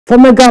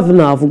Former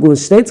Governor of Ogun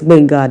State,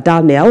 Gbenga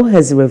Daniel,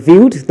 has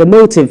revealed the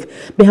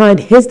motive behind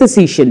his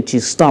decision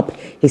to stop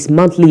his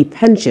monthly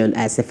pension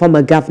as a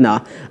former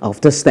governor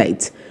of the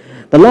state.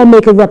 The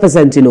lawmaker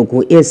representing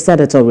Ogun East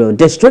Senatorial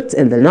District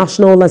in the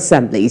National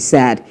Assembly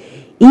said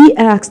he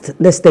asked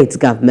the state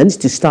government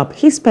to stop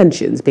his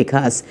pensions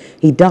because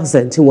he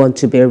doesn't want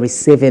to be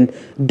receiving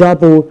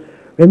double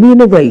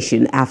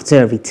remuneration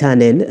after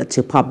returning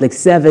to public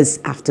service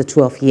after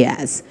 12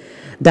 years.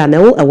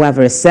 Daniel,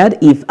 however, said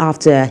if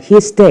after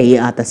his stay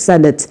at the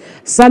Senate,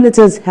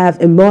 senators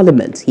have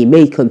emolument, he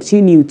may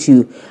continue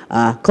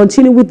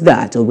with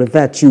that or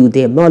revert to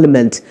the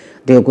emolument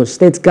the Ogun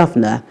State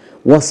governor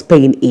was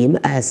paying him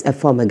as a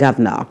former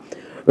governor.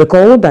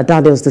 Recall that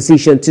Daniel's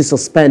decision to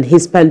suspend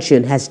his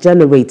pension has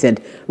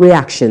generated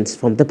reactions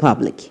from the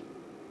public.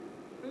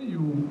 When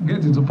you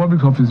get into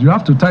public office, you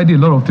have to tidy a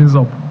lot of things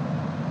up.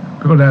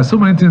 Because there are so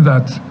many things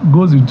that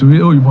goes into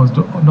it. Oh, you must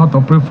not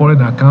operate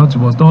foreign accounts.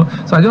 You must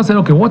not. So I just said,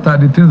 okay, what are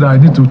the things that I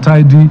need to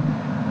tidy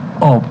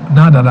up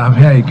now that I'm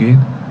here again?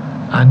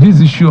 And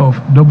this issue of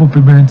double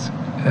payment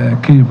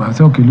came. I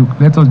said, okay, look,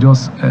 let us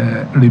just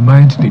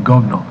remind the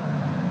governor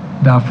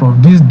that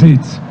from this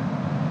date,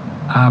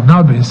 I have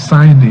now been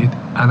signed it,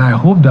 and I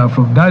hope that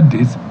from that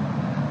date,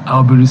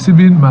 I'll be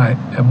receiving my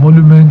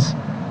emoluments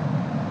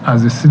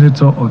as a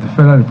senator of the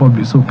Federal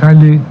Republic. So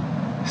kindly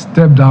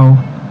step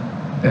down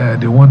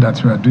the one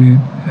that you are doing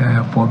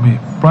for me.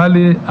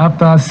 Probably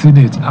after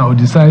Senate, I will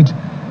decide,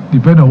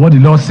 depending on what the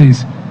law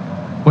says,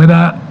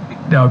 whether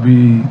there will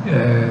be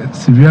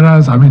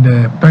severance,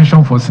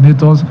 pension for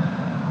senators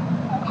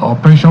or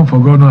pension for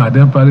governor, and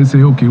then probably say,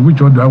 okay,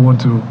 which one do I want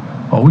to,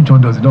 or which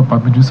one does it not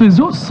permit you? So it's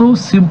just so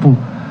simple.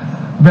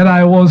 But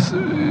I was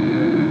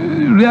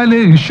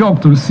really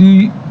shocked to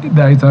see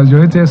that it has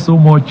generated so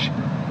much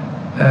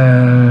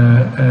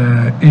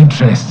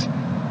interest,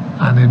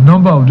 and a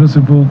number of those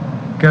people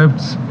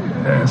kept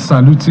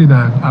saluting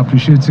and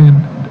appreciating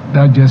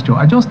that gesture.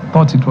 I just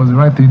thought it was the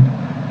right thing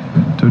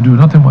to do,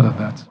 nothing more than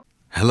that.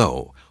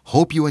 Hello,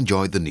 hope you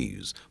enjoyed the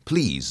news.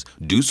 Please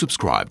do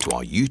subscribe to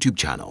our YouTube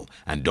channel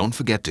and don't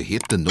forget to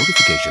hit the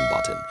notification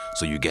button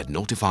so you get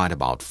notified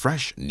about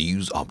fresh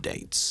news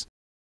updates.